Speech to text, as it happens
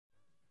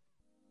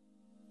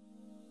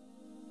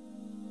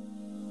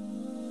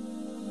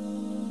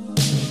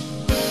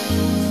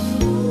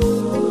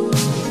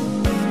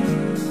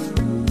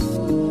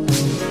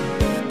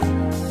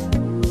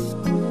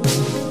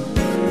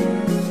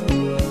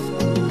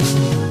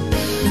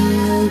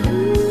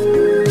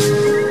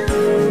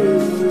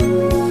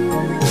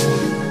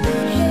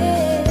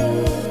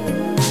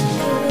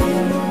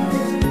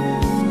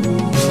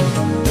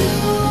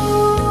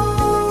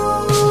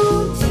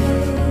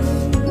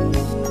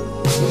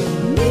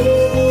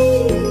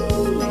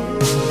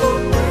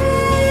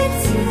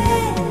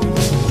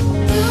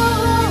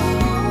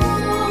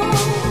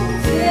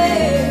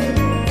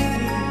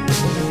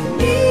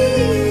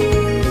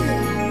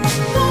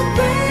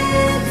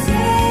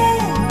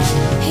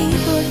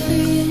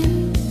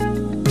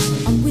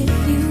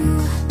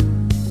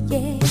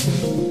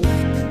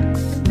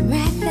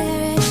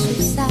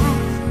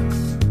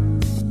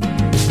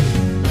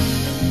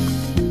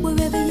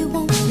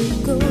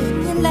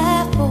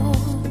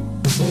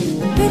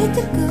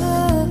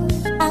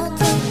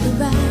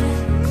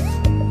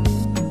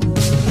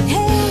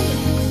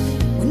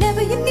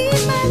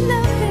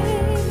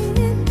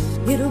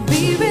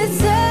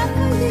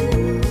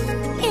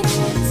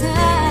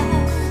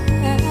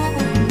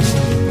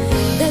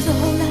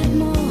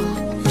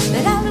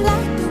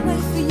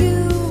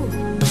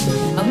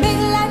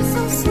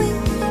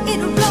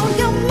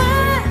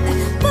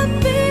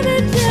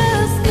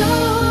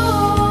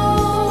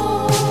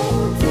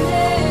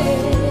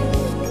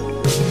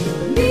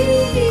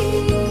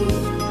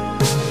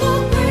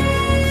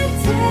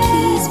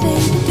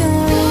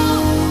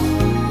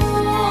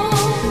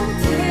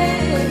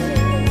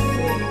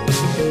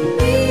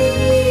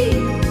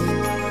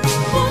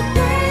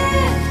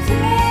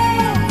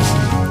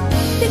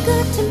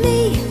to me,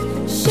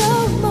 show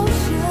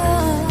emotion.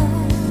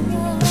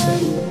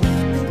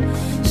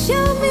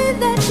 Show me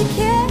that you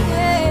care,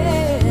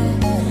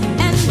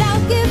 and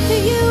I'll give to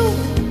you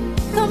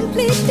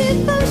complete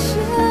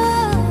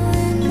devotion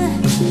and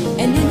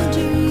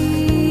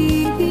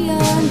energy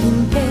beyond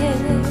compare.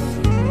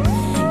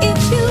 If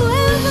you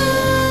ever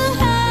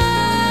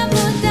have a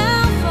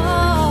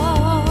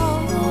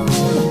downfall,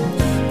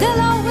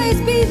 there'll always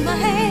be my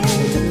hand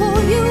to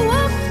pull you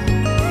up.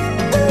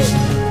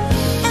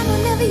 And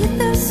whenever you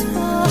thirst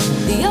for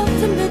the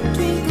ultimate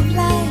drink of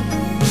life,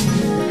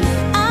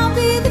 I'll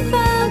be the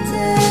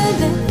fountain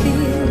that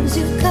fills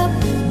your cup.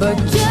 But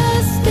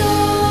just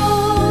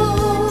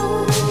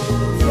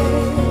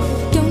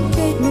don't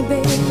take me,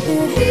 baby.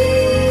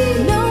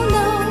 No,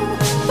 no,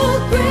 for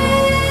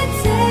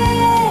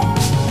granted.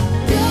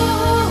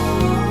 Don't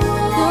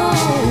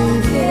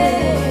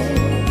take,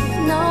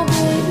 no,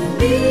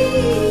 baby,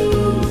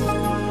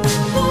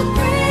 for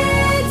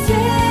granted.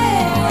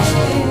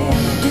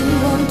 Do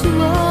unto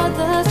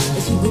others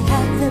as you would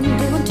have them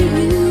do unto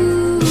you.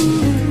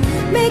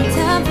 Make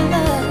time for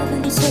love,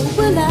 and so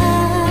will I.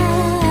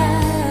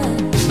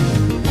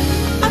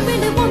 I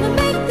really wanna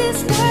make this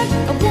work.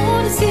 I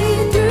wanna see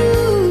it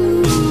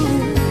through.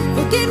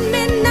 Forgive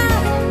me now,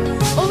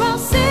 or I'll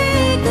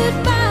say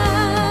goodbye.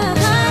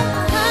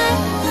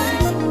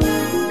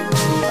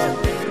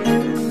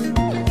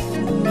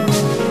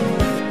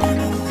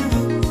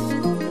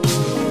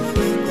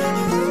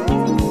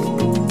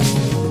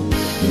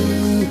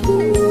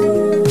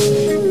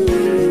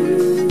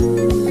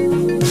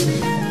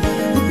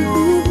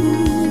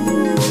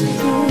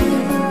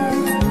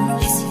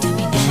 Listen to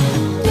me now.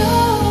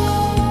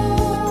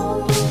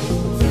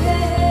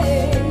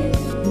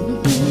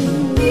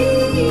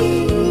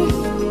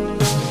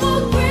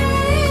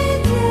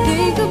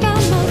 Think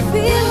about my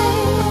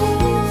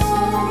feelings,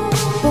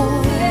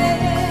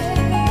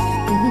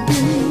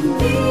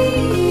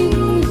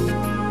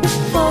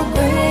 for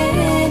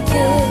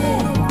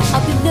granted.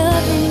 I'll be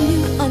loving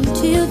you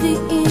until the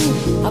end.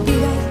 I'll be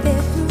right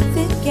there through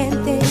thick and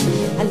thin.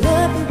 I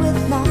love you with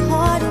my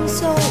heart and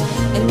soul,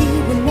 and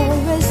even more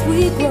as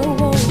we grow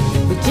old.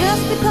 But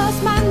just because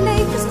my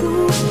nature's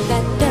cool,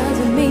 that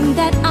doesn't mean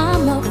that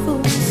I'm a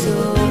fool. So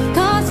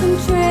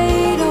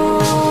concentrate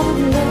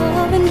on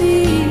loving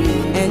me,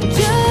 and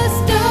just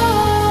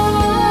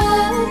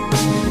don't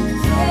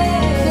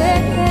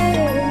take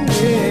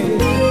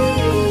me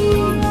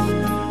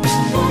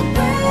for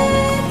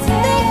granted.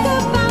 Think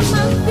about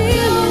my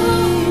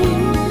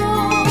feelings,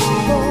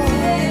 boy.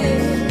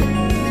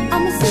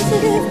 I'm a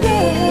sensitive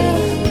girl,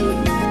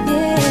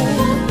 yeah.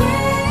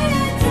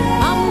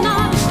 I'm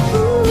not a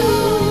fool.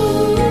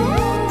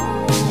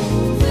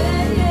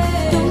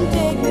 Don't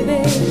take me,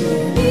 baby.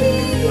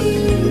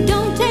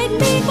 Don't take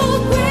me for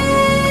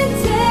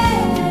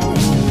granted.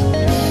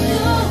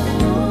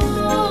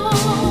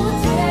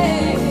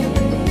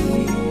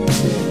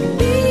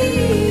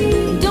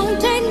 Don't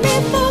take me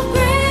for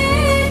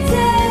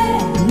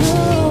granted. No.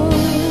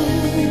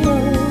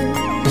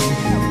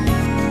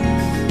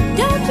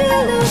 Don't you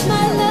lose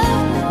my love.